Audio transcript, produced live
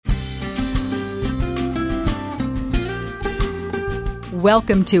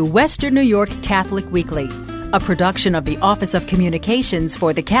Welcome to Western New York Catholic Weekly, a production of the Office of Communications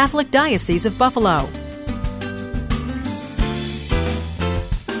for the Catholic Diocese of Buffalo.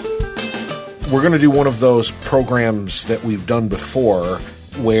 We're going to do one of those programs that we've done before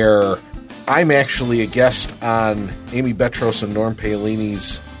where I'm actually a guest on Amy Betros and Norm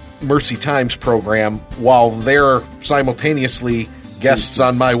Paolini's Mercy Times program while they're simultaneously guests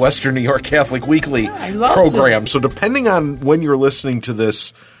on my Western New York Catholic Weekly program. So depending on when you're listening to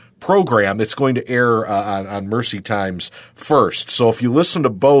this program, it's going to air on Mercy Times first. So if you listen to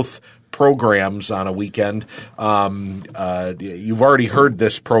both programs on a weekend, you've already heard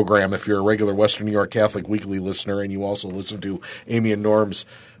this program if you're a regular Western New York Catholic Weekly listener, and you also listen to Amy and Norm's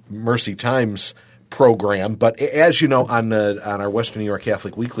Mercy Times program. But as you know, on our Western New York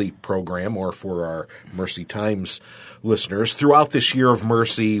Catholic Weekly program, or for our Mercy Times listeners, throughout this year of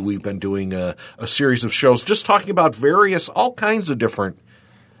mercy, we've been doing a series of shows just talking about all kinds of different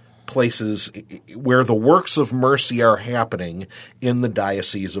places where the works of mercy are happening in the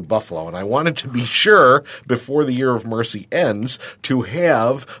Diocese of Buffalo. And I wanted to be sure, before the Year of Mercy ends, to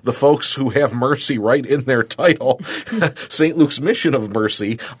have the folks who have mercy right in their title, St. Luke's Mission of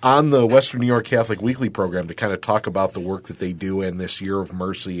Mercy, on the Western New York Catholic Weekly program to kind of talk about the work that they do in this Year of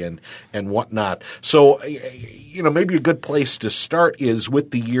Mercy and whatnot. So, maybe a good place to start is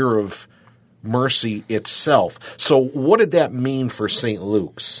with the Year of Mercy itself. So what did that mean for St.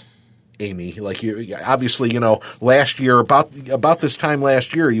 Luke's? Amy, obviously, last year, about this time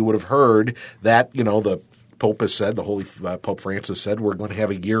last year, you would have heard that, the Pope has said, the Holy Pope Francis said, we're going to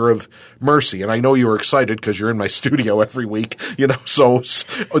have a year of mercy. And I know you were excited because you're in my studio every week, so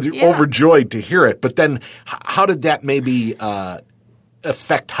overjoyed to hear it. But then how did that maybe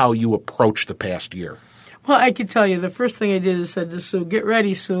affect how you approach the past year? Well, I can tell you, the first thing I did is said to Sue, get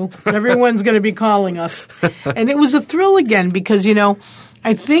ready, Sue. Everyone's going to be calling us. And it was a thrill again because,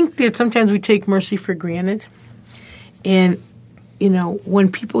 I think that sometimes we take mercy for granted. And,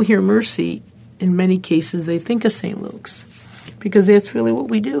 when people hear mercy, in many cases, they think of St. Luke's because that's really what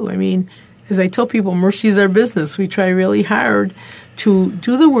we do. I mean, as I tell people, mercy is our business. We try really hard to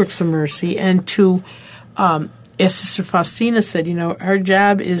do the works of mercy and to, as Sister Faustina said, our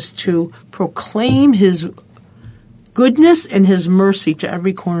job is to proclaim his goodness and his mercy to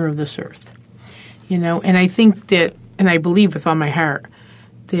every corner of this earth. And I think that, and I believe with all my heart,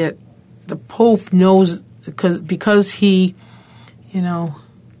 that the Pope knows because he,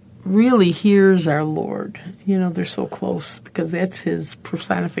 really hears our Lord. They're so close because that's his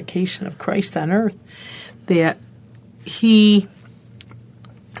personification of Christ on earth, that the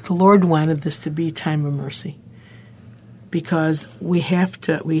Lord wanted this to be a time of mercy because we have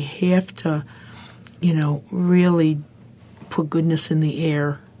to, really put goodness in the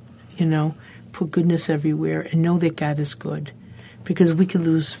air, put goodness everywhere and know that God is good. Because we could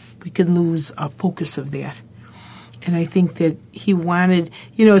lose a focus of that, and I think that he wanted.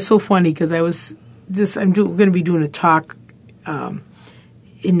 It's so funny because I'm going to be doing a talk in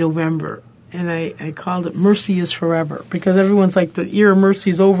November, and I called it "Mercy is Forever" because everyone's like the year of mercy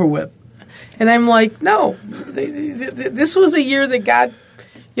is over with, and I'm like, no, this was a year that God,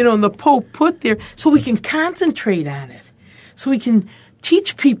 and the Pope put there so we can concentrate on it, so we can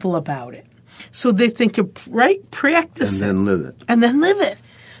teach people about it. So they think practice it. And then live it. And then live it.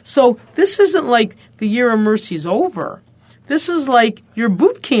 So this isn't like the year of mercy is over. This is like your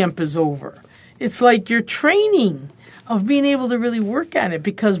boot camp is over. It's like your training of being able to really work on it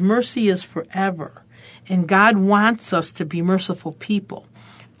because mercy is forever. And God wants us to be merciful people.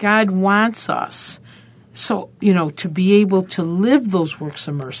 God wants us, to be able to live those works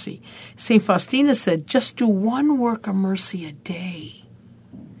of mercy. St. Faustina said, just do one work of mercy a day.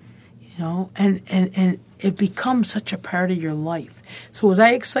 And it becomes such a part of your life. So was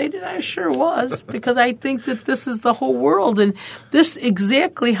I excited? I sure was, because I think that this is the whole world, and this is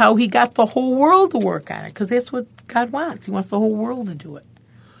exactly how he got the whole world to work on it, because that's what God wants. He wants the whole world to do it.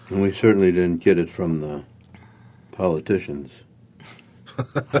 And we certainly didn't get it from the politicians.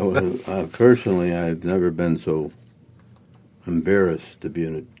 Personally, I've never been so embarrassed to be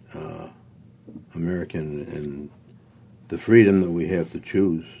an American and the freedom that we have to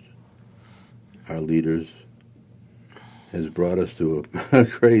choose. Our leaders has brought us to a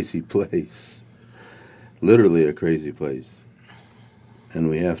crazy place, literally a crazy place, and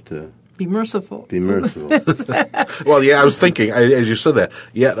we have to be merciful. Be merciful. Well, yeah, I was thinking, as you said that,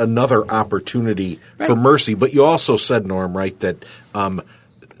 yet another opportunity for mercy. But you also said, Norm, right, that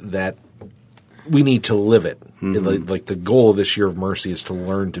that we need to live it. Mm-hmm. Like the goal of this year of mercy is to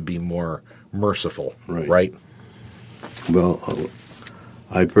learn to be more merciful, right? Well,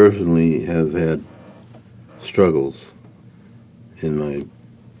 I personally have had struggles in my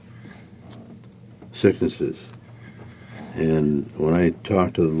sicknesses. And when I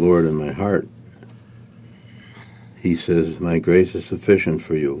talk to the Lord in my heart, He says, my grace is sufficient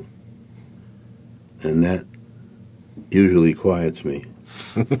for you. And that usually quiets me.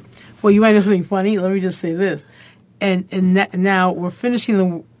 Well, you might have something funny. Let me just say this. Now we're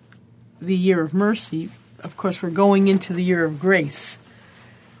finishing the year of mercy. Of course, we're going into the year of grace.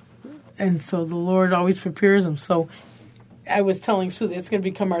 And so the Lord always prepares them. So I was telling Sue that it's going to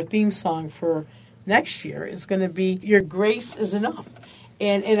become our theme song for next year. It's going to be, your grace is enough.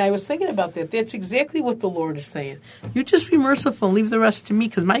 And I was thinking about that. That's exactly what the Lord is saying. You just be merciful and leave the rest to me,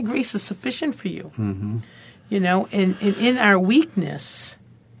 because my grace is sufficient for you. Mm-hmm. You know, and in our weakness,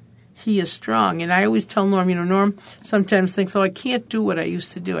 He is strong. And I always tell Norm, Norm sometimes thinks, I can't do what I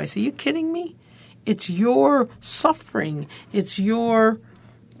used to do. I say, you kidding me? It's your suffering. It's your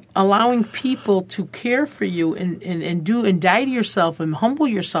allowing people to care for you and die to yourself and humble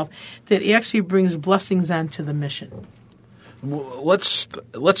yourself that actually brings blessings onto the mission. Well, let's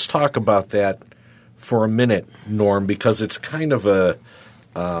talk about that for a minute, Norm, because it's kind of a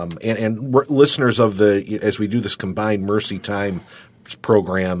listeners of as we do this combined Mercy Time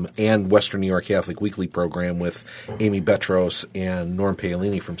program and Western New York Catholic Weekly program with Amy Betros and Norm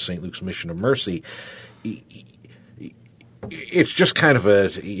Paolini from St. Luke's Mission of Mercy, it's just kind of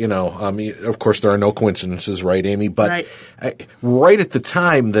of course there are no coincidences, right, Amy? But right at the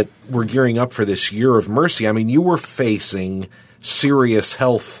time that we're gearing up for this year of mercy, you were facing serious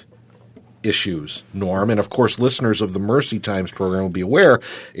health issues, Norm. And of course, listeners of the Mercy Times program will be aware,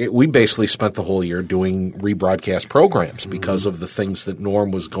 we basically spent the whole year doing rebroadcast programs because of the things that Norm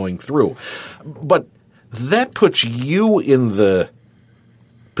was going through. But that puts you in the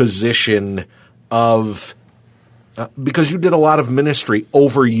position of because you did a lot of ministry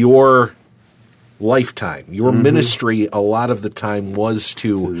over your lifetime. Your ministry a lot of the time was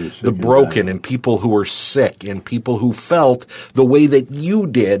to the broken and people who were sick and people who felt the way that you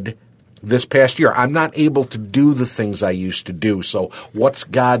did this past year. I'm not able to do the things I used to do, so what's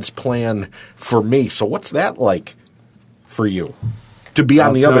God's plan for me? So what's that like for you, to be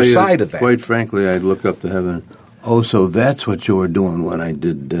on the other side of that? Quite frankly, I'd look up to heaven, so that's what you were doing when I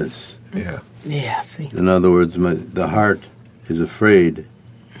did this. Yeah. Yeah, see. In other words, the heart is afraid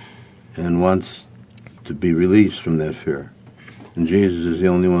and wants to be released from that fear. And Jesus is the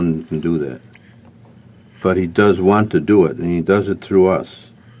only one who can do that. But He does want to do it, and He does it through us.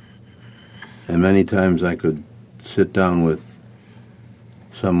 And many times I could sit down with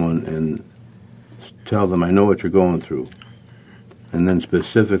someone and tell them, I know what you're going through, and then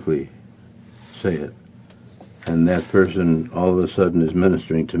specifically say it. And that person all of a sudden is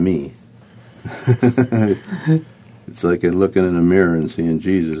ministering to me. It's like looking in a mirror and seeing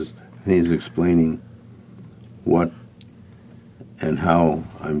Jesus, and He's explaining what and how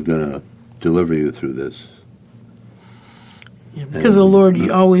I'm going to deliver you through this. Yeah, because the Lord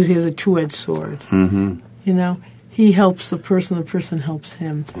always has a two-edged sword. Mm-hmm. He helps the person helps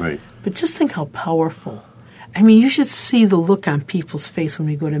Him. Right. But just think how powerful. You should see the look on people's face when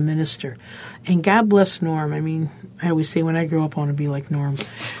we go to minister. And God bless Norm. I always say when I grow up, I want to be like Norm.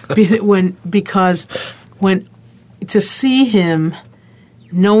 Because to see him,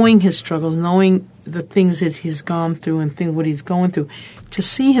 knowing his struggles, knowing the things that he's gone through and what he's going through, to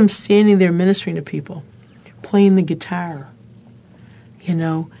see him standing there ministering to people, playing the guitar,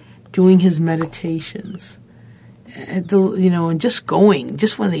 doing his meditations, and just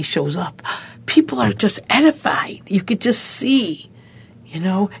when he shows up, people are just edified. You could just see,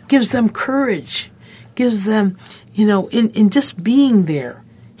 gives them courage, gives them, in just being there,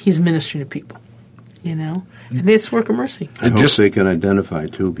 he's ministering to people, and that's work of mercy. I hope they can identify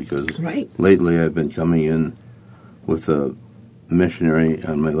too, because lately I've been coming in with a missionary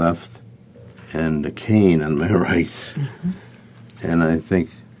on my left and a cane on my right, and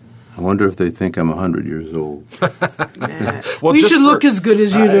I wonder if they think I'm 100 years old. Well, we should look as good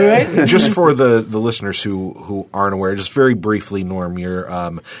as you do, right? Just for the listeners who aren't aware, just very briefly, Norm,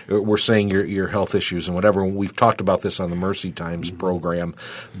 we're saying your health issues and whatever. We've talked about this on the Mercy Times program,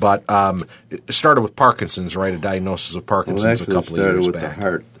 but it started with Parkinson's, right? A diagnosis of Parkinson's a couple of years back. It started with the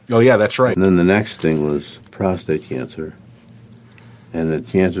heart. Oh, yeah, that's right. And then the next thing was prostate cancer. And the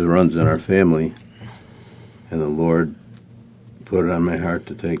cancer runs in our family, and the Lord put it on my heart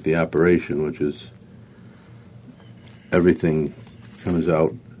to take the operation, which is everything comes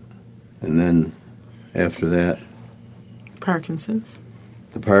out. And then after that, Parkinson's.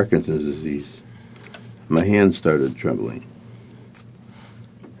 The Parkinson's disease. My hands started trembling.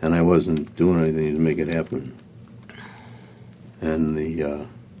 And I wasn't doing anything to make it happen. And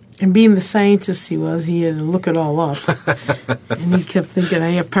And being the scientist he was, he had to look it all up. And he kept thinking, I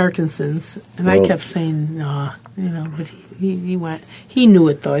have Parkinson's. And I kept saying, nah, but he went. He knew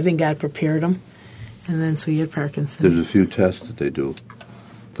it, though. I think God prepared him. And then so he had Parkinson's. There's a few tests that they do.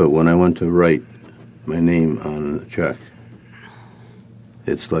 But when I went to write my name on a check,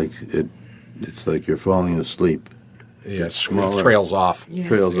 it's like you're falling asleep. Yeah, it trails off. Yeah.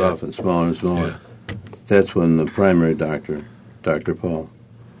 Trails off and smaller and smaller. Yeah. That's when the primary doctor, Dr. Paul,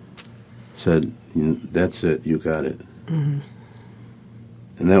 said, that's it, you got it. Mm-hmm.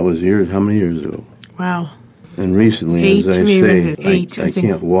 And that was how many years ago? Wow. And recently, 8, as I maybe say, 8, I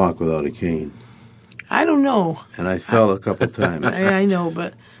can't walk without a cane. I don't know. And I fell a couple times. I know,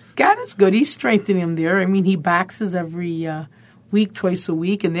 but God is good. He's strengthening him there. I mean, he boxes every week, twice a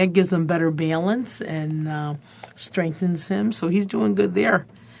week, and that gives him better balance and strengthens him. So he's doing good there.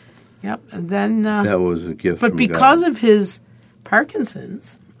 Yep. And then that was a gift. But from because God. of his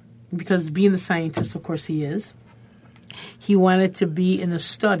Parkinson's, because being the scientist, of course, he is, he wanted to be in a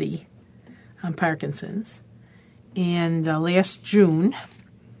study on Parkinson's. And last June,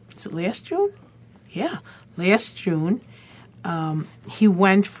 is it last June? Yeah, last June, he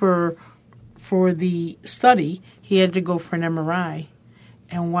went for the study. He had to go for an MRI.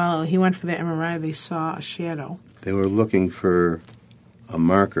 And while he went for the MRI, they saw a shadow. They were looking for a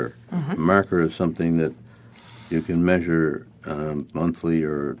marker. Mm-hmm. A marker is something that you can measure on a monthly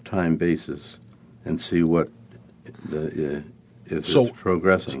or time basis and see what if it's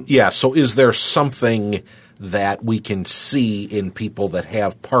progressing. Yeah, so is there something that we can see in people that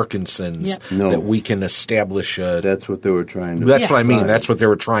have Parkinson's that we can establish a... That's what they were trying to That's what I mean. find. That's what they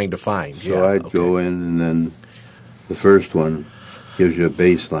were trying to find. So I'd go in, and then the first one gives you a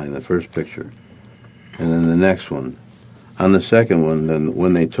baseline, the first picture. And then the next one. On the second one, then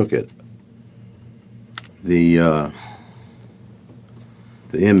when they took it, the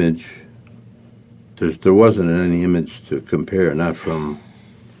image, there wasn't any image to compare, not from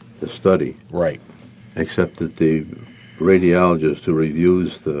the study. Right. Except that the radiologist who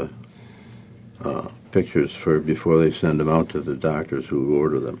reviews the pictures before they send them out to the doctors who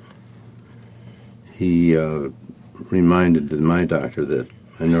order them, he reminded my doctor,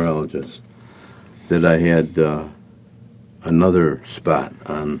 my neurologist, that I had another spot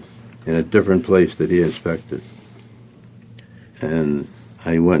in a different place that he expected. And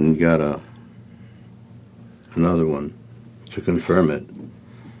I went and got another one to confirm it.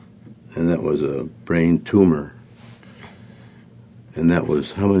 And that was a brain tumor. And that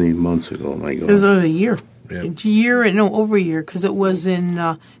was, how many months ago am I going? Because it was a year. Yeah. Over a year, because it was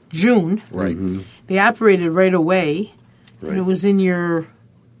in June. Right. Mm-hmm. They operated right away, Right. and it was in your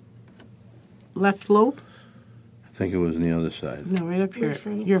left lobe? I think it was on the other side. No, right up here.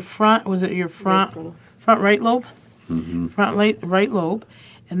 Your front, was it your front right lobe? Mm-hmm. Right lobe.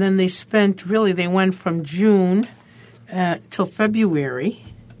 And then they went from June till February.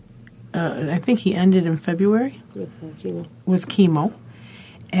 I think he ended in February with chemo.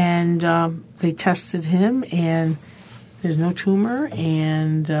 And they tested him, and there's no tumor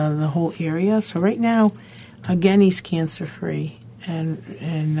and the whole area. So right now, again, he's cancer-free. And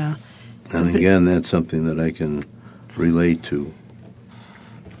again, that's something that I can relate to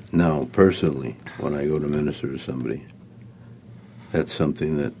now, personally, when I go to minister to somebody. That's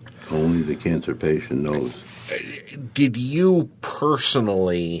something that only the cancer patient knows. Did you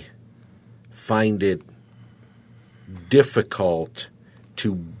personally find it difficult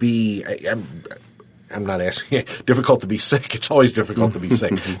to be... I'm not asking difficult to be sick. It's always difficult to be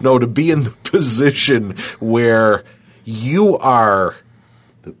sick. No, to be in the position where you are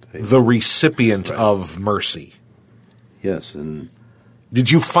the recipient of mercy. Yes, and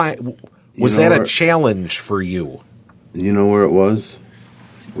did you find... Was that a challenge for you? You know where it was?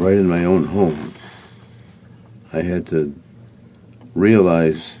 Right in my own home. I had to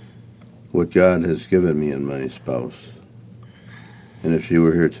realize what God has given me in my spouse. And if she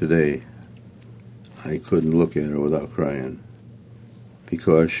were here today, I couldn't look at her without crying,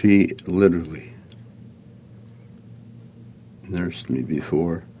 because she literally nursed me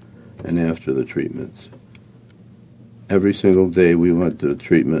before and after the treatments. Every single day we went to the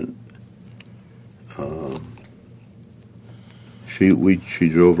treatment, she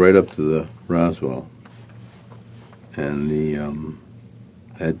drove right up to the Roswell, and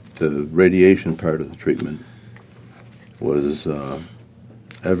the radiation part of the treatment was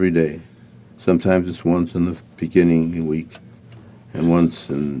every day. Sometimes it's once in the beginning week and once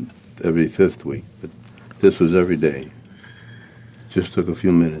in every fifth week. But this was every day. Just took a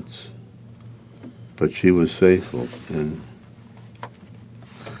few minutes. But she was faithful and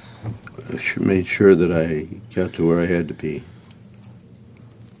she made sure that I got to where I had to be.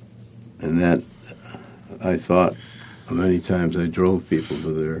 And that, I thought, many times I drove people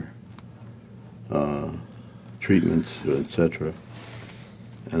to their treatments, etc.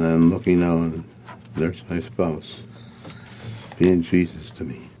 And I'm looking now, and there's my spouse being Jesus to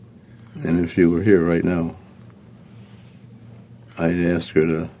me. And if she were here right now, I'd ask her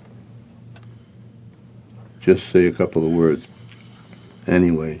to just say a couple of words.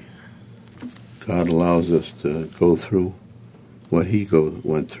 Anyway, God allows us to go through what he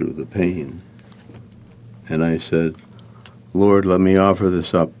went through, the pain. And I said, Lord, let me offer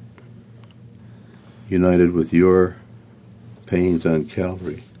this up, united with your pains on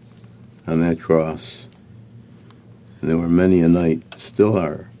Calvary, on that cross. And there were many a night, still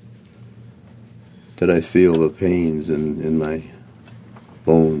are, that I feel the pains in my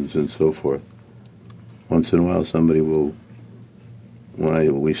bones and so forth. Once in a while somebody will,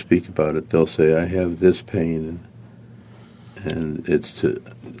 when we speak about it, they'll say, I have this pain. And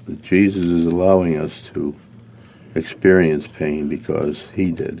Jesus is allowing us to experience pain because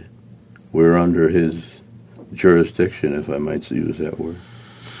he did. We're under his jurisdiction, if I might use that word.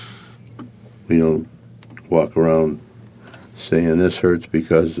 We don't walk around saying this hurts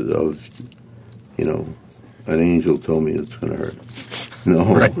because of, an angel told me it's going to hurt. No,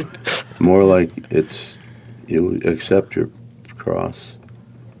 right. More like you accept your cross,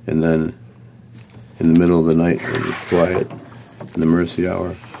 and then in the middle of the night when it's quiet, in the mercy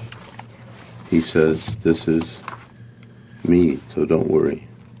hour, he says, this is me, so don't worry.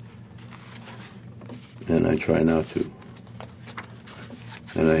 And I try not to.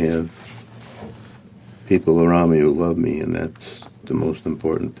 And I have people around me who love me, and that's the most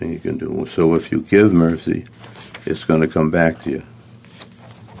important thing you can do. So if you give mercy, it's going to come back to you,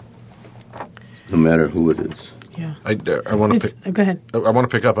 no matter who it is. Yeah. I want to go ahead. I want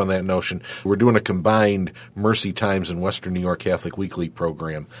to pick up on that notion. We're doing a combined Mercy Times and Western New York Catholic Weekly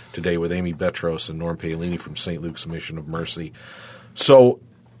program today with Amy Betros and Norm Paolini from St. Luke's Mission of Mercy. So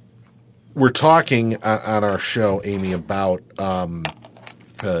we're talking on our show, Amy, about we're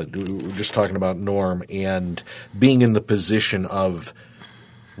just talking about Norm and being in the position of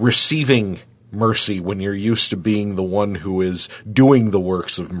receiving mercy when you're used to being the one who is doing the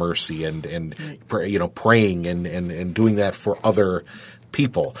works of mercy and praying and doing that for other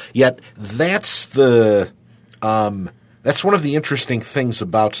people. Yet that's one of the interesting things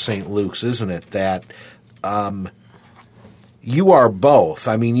about St. Luke's, isn't it? That you are both.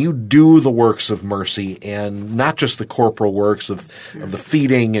 I mean, you do the works of mercy, and not just the corporal works of the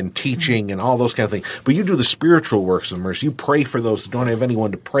feeding and teaching and all those kind of things, but you do the spiritual works of mercy. You pray for those that don't have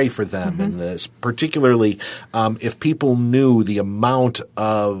anyone to pray for them, and particularly if people knew the amount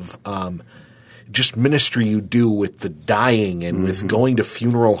of just ministry you do with the dying and with going to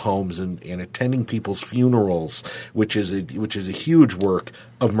funeral homes and attending people's funerals, which is a huge work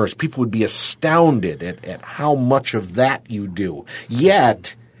of mercy. People would be astounded at how much of that you do.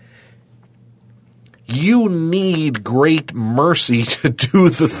 Yet you need great mercy to do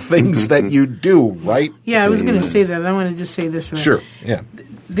the things that you do, right? Yeah, I was going to say that. I want to just say this. Sure, yeah.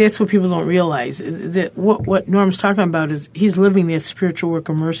 That's what people don't realize. That what Norm's talking about is he's living that spiritual work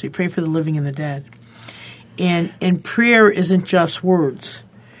of mercy. Pray for the living and the dead. And prayer isn't just words.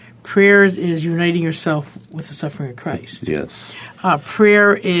 Prayer is uniting yourself with the suffering of Christ. Yes.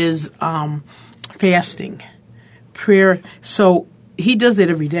 Prayer is fasting. Prayer. So he does that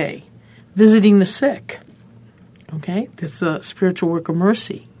every day. Visiting the sick. Okay? That's a spiritual work of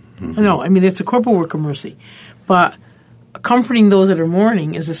mercy. No, I mean, it's a corporal work of mercy. But comforting those that are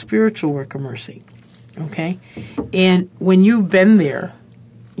mourning is a spiritual work of mercy, okay? And when you've been there,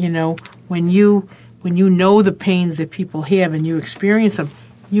 when you know the pains that people have and you experience them,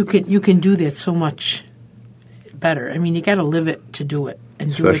 you can do that so much better. I mean, you got to live it to do it,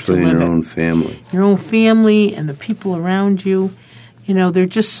 and do it to live it. Especially in your own family. Your own family and the people around you. There are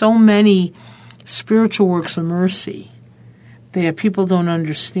just so many spiritual works of mercy that people don't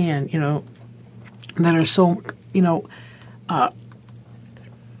understand. That are so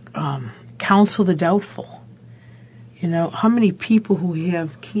counsel the doubtful. How many people who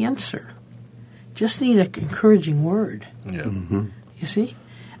have cancer just need an encouraging word? Yeah. You see?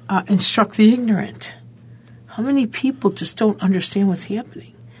 Instruct the ignorant. How many people just don't understand what's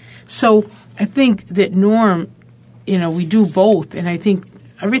happening? So I think that Norm, we do both, and I think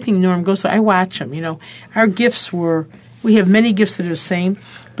everything Norm goes to, I watch him. Our gifts we have many gifts that are the same,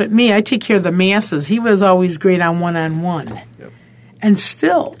 but me, I take care of the masses. He was always great on one-on-one. Yep. And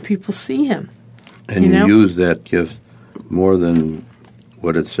still, people see him. And you use that gift more than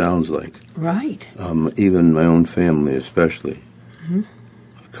what it sounds like. Right. Even my own family, especially. A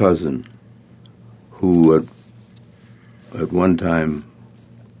cousin who at one time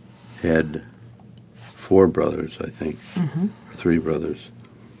had 4 brothers, I think, or 3 brothers.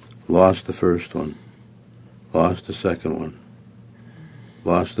 Lost the first one, lost the second one,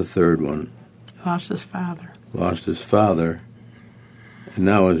 lost the third one. Lost his father. Lost his father, and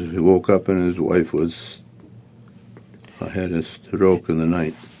now he woke up and his wife had a stroke in the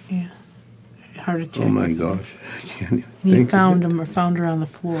night. Yeah. Heart attack. Oh my gosh. I can't even And he think found of it. him or found her on the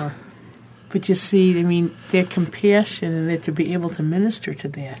floor. But you see, I mean, their compassion and that to be able to minister to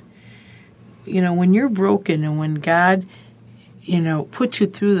that. You know, when you're broken and when God, puts you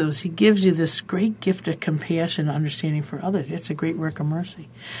through those, he gives you this great gift of compassion and understanding for others. That's a great work of mercy.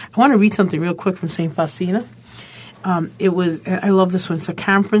 I want to read something real quick from St. Faustina. I love this one. It's a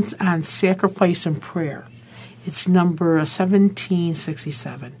conference on sacrifice and prayer. It's number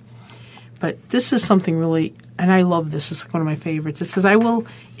 1767. But this is something really, and I love this. It's one of my favorites. It says, I will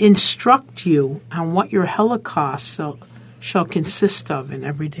instruct you on what your holocaust shall consist of in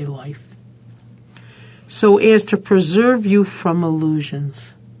everyday life, so as to preserve you from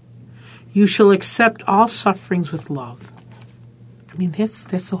illusions. You shall accept all sufferings with love. I mean, that's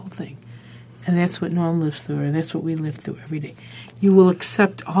the whole thing. And that's what Norm lives through, and that's what we live through every day. You will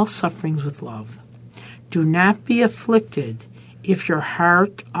accept all sufferings with love. Do not be afflicted if your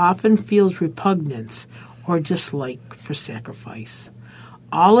heart often feels repugnance or dislike for sacrifice.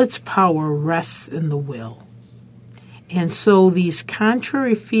 All its power rests in the will. And so these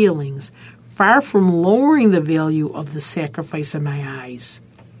contrary feelings, far from lowering the value of the sacrifice in my eyes,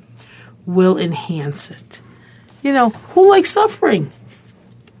 will enhance it. Who likes suffering?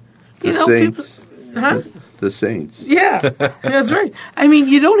 Saints. People, huh? The saints. Yeah, that's right. I mean,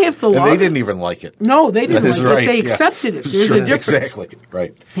 you don't have to love And they it. didn't even like it. No, they didn't That's like right, it. They yeah. accepted it. There's Sure, a difference. Exactly,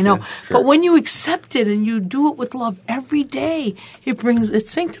 right. Sure. Sure. But when you accept it and you do it with love every day, it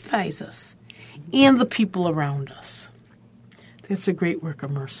sanctifies us and the people around us. That's a great work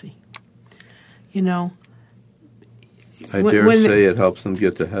of mercy. I dare say it helps them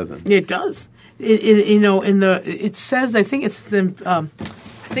get to heaven. It does. It says, I think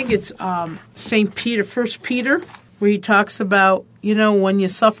it's St. Peter, 1 Peter, where he talks about, when you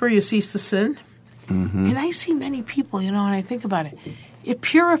suffer, you cease to sin. Mm-hmm. And I see many people, and I think about it. It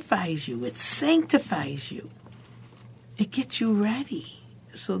purifies you. It sanctifies you. It gets you ready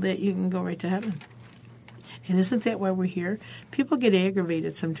so that you can go right to heaven. And isn't that why we're here? People get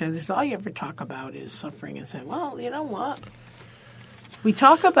aggravated sometimes. They say, all you ever talk about is suffering. And say, well, you know what? We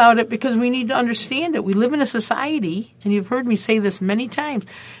talk about it because we need to understand it. We live in a society, and you've heard me say this many times,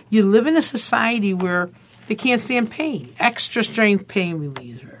 you live in a society where they can't stand pain. Extra strength pain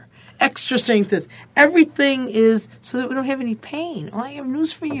reliever. Extra strength this. Everything is so that we don't have any pain. Well, I have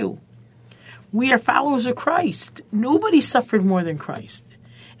news for you. We are followers of Christ. Nobody suffered more than Christ.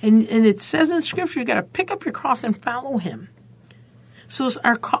 And it says in Scripture, you've got to pick up your cross and follow him. So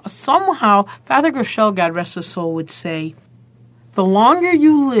somehow, Father Groeschel, God rest his soul, would say, the longer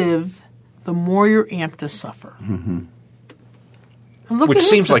you live, the more you're amped to suffer. Mm-hmm. Which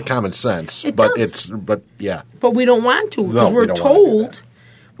seems like common sense, but yeah. But we don't want to, because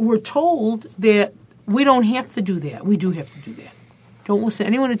we're told that we don't have to do that. We do have to do that. Don't listen to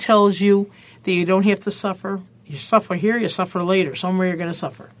anyone who tells you that you don't have to suffer. You suffer here, you suffer later. Somewhere you're going to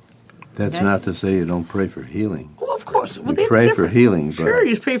suffer. That's not to say you don't pray for healing. Well, of course. Well, you pray for healing. But sure,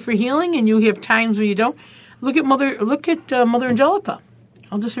 you pray for healing, and you have times where you don't. Look at Mother Angelica.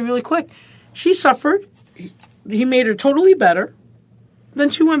 I'll just say really quick. She suffered. He made her totally better. Then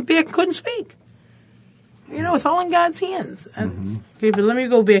she went back, couldn't speak. It's all in God's hands. Mm-hmm. Okay, but let me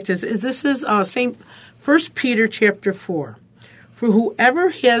go back to this. This is 1 Peter chapter 4. For whoever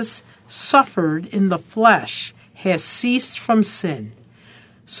has suffered in the flesh has ceased from sin,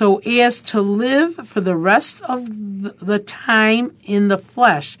 so as to live for the rest of the time in the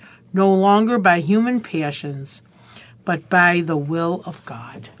flesh, no longer by human passions, but by the will of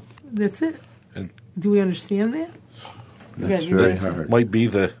God. That's it. Do we understand that? That's very hard. Might be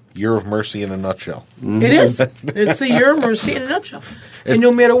the year of mercy in a nutshell. Mm-hmm. It is. It's the year of mercy in a nutshell. And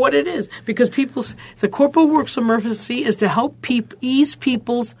no matter what it is, because the corporal works of mercy is to help ease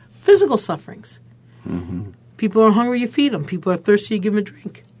people's physical sufferings. Mm-hmm. People are hungry, you feed them. People are thirsty, you give them a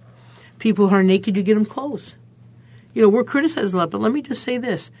drink. People who are naked, you get them clothes. We're criticized a lot, but let me just say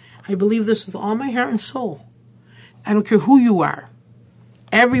this. I believe this with all my heart and soul. I don't care who you are.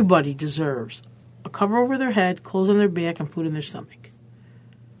 Everybody deserves a cover over their head, clothes on their back, and food in their stomach.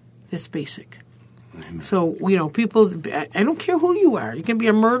 That's basic. Amen. So, people, I don't care who you are. You can be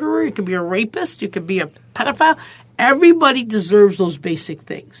a murderer, you can be a rapist, you can be a pedophile. Everybody deserves those basic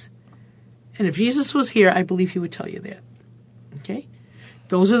things. And if Jesus was here, I believe he would tell you that. Okay?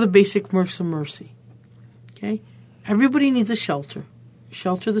 Those are the basic works of mercy. Okay? Everybody needs a shelter.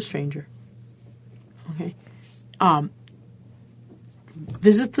 shelter the stranger. Okay.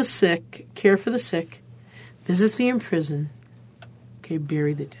 Visit the sick, care for the sick, visit the imprisoned, okay,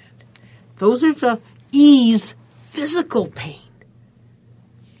 bury the dead. Those are to ease physical pain.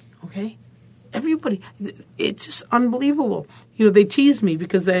 Okay? Everybody, it's just unbelievable. They tease me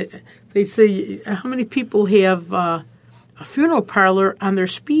because they say, how many people have a funeral parlor on their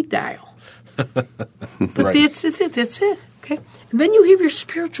speed dial? But Right. that's it, okay? And then you have your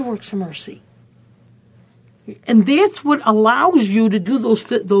spiritual works of mercy. And that's what allows you to do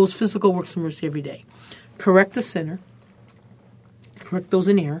those physical works of mercy every day. Correct the sinner. Correct those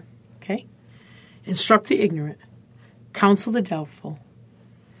in error. Okay? Instruct the ignorant. Counsel the doubtful.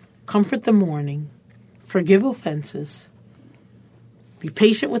 Comfort the mourning. Forgive offenses. Be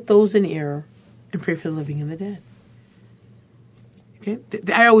patient with those in error. And pray for the living and the dead. Okay?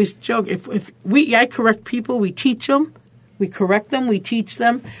 I always joke, I correct people, we teach them. We correct them, we teach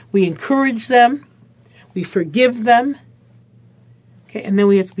them. We encourage them. We forgive them, okay, and then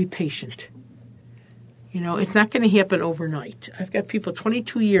we have to be patient. It's not going to happen overnight. I've got people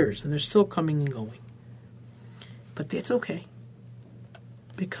 22 years, and they're still coming and going. But that's okay,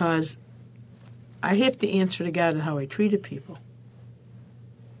 because I have to answer to God on how I treated people.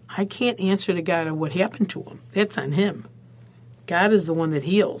 I can't answer to God on what happened to them. That's on Him. God is the one that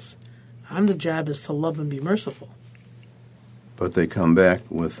heals. The job is to love and be merciful. But they come back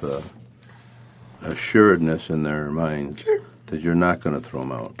with assuredness in their minds that you're not going to throw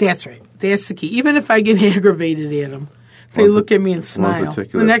them out. That's right. That's the key. Even if I get aggravated at them, they look at me and smile.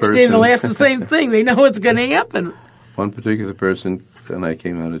 The next day they'll ask the same thing. They know what's going to happen. One particular person, when I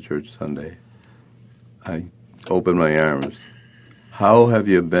came out of church Sunday, I opened my arms. How have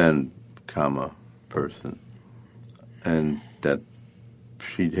you been, person? And that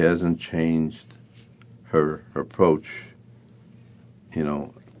she hasn't changed her approach,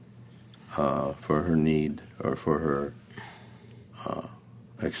 for her need or for her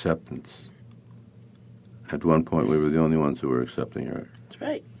acceptance. At one point, we were the only ones who were accepting her. That's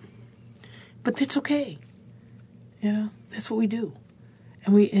right. But that's okay. That's what we do.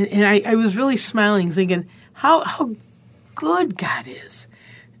 And I was really smiling, thinking how good God is.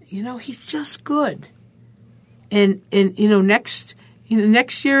 He's just good. And next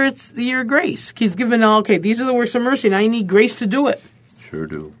year it's the year of grace. He's given these are the works of mercy, and I need grace to do it. Sure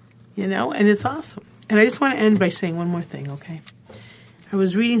do. And it's awesome. And I just want to end by saying one more thing, okay? I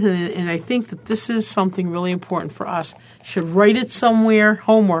was reading something, and I think that this is something really important for us. Should write it somewhere,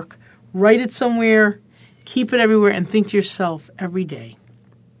 homework, write it somewhere, keep it everywhere, and think to yourself every day.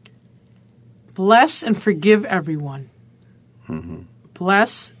 Bless and forgive everyone. Mm-hmm.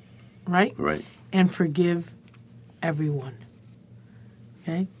 Bless, right? Right. And forgive everyone.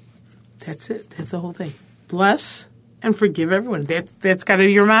 Okay? That's it. That's the whole thing. Bless and forgive everyone. That's got to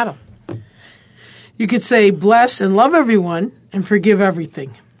be your motto. You could say bless and love everyone and forgive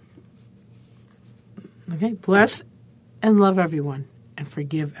everything. Okay? Bless and love everyone and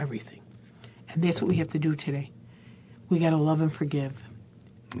forgive everything. And that's what we have to do today. We got to love and forgive.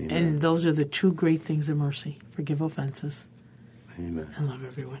 Amen. And those are the two great things of mercy. Forgive offenses. Amen. And love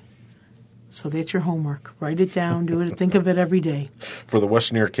everyone. So that's your homework. Write it down. Do it. Think of it every day. For the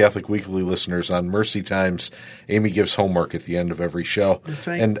Western New York Catholic Weekly listeners, on Mercy Times, Amy gives homework at the end of every show. That's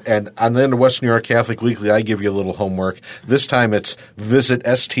right. And on the end of Western New York Catholic Weekly, I give you a little homework. This time it's visit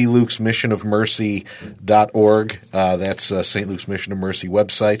St. Luke's Mission of Mercy.org. That's St. Luke's Mission of Mercy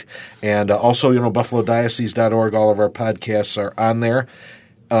website. And also, BuffaloDiocese.org. All of our podcasts are on there.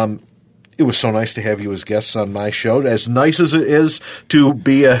 It was so nice to have you as guests on my show. As nice as it is to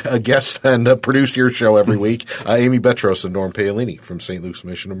be a guest and produce your show every week, Amy Betros and Norm Paolini from St. Luke's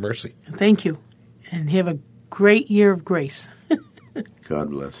Mission of Mercy. Thank you. And have a great year of grace.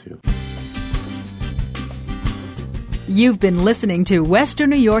 God bless you. You've been listening to Western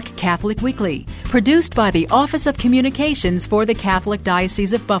New York Catholic Weekly, produced by the Office of Communications for the Catholic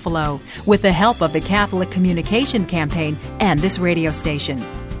Diocese of Buffalo, with the help of the Catholic Communication Campaign and this radio station.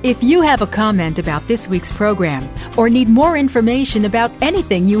 If you have a comment about this week's program or need more information about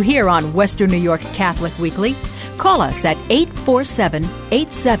anything you hear on Western New York Catholic Weekly, call us at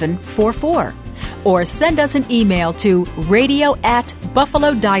 847-8744 or send us an email to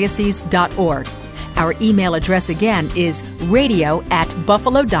radio@buffalodiocese.org. Our email address again is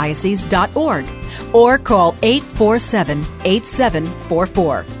radio@buffalodiocese.org or call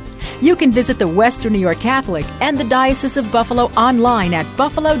 847-8744. You can visit the Western New York Catholic and the Diocese of Buffalo online at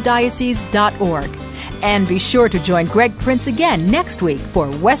buffalodiocese.org. And be sure to join Greg Prince again next week for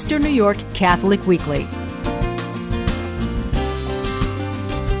Western New York Catholic Weekly.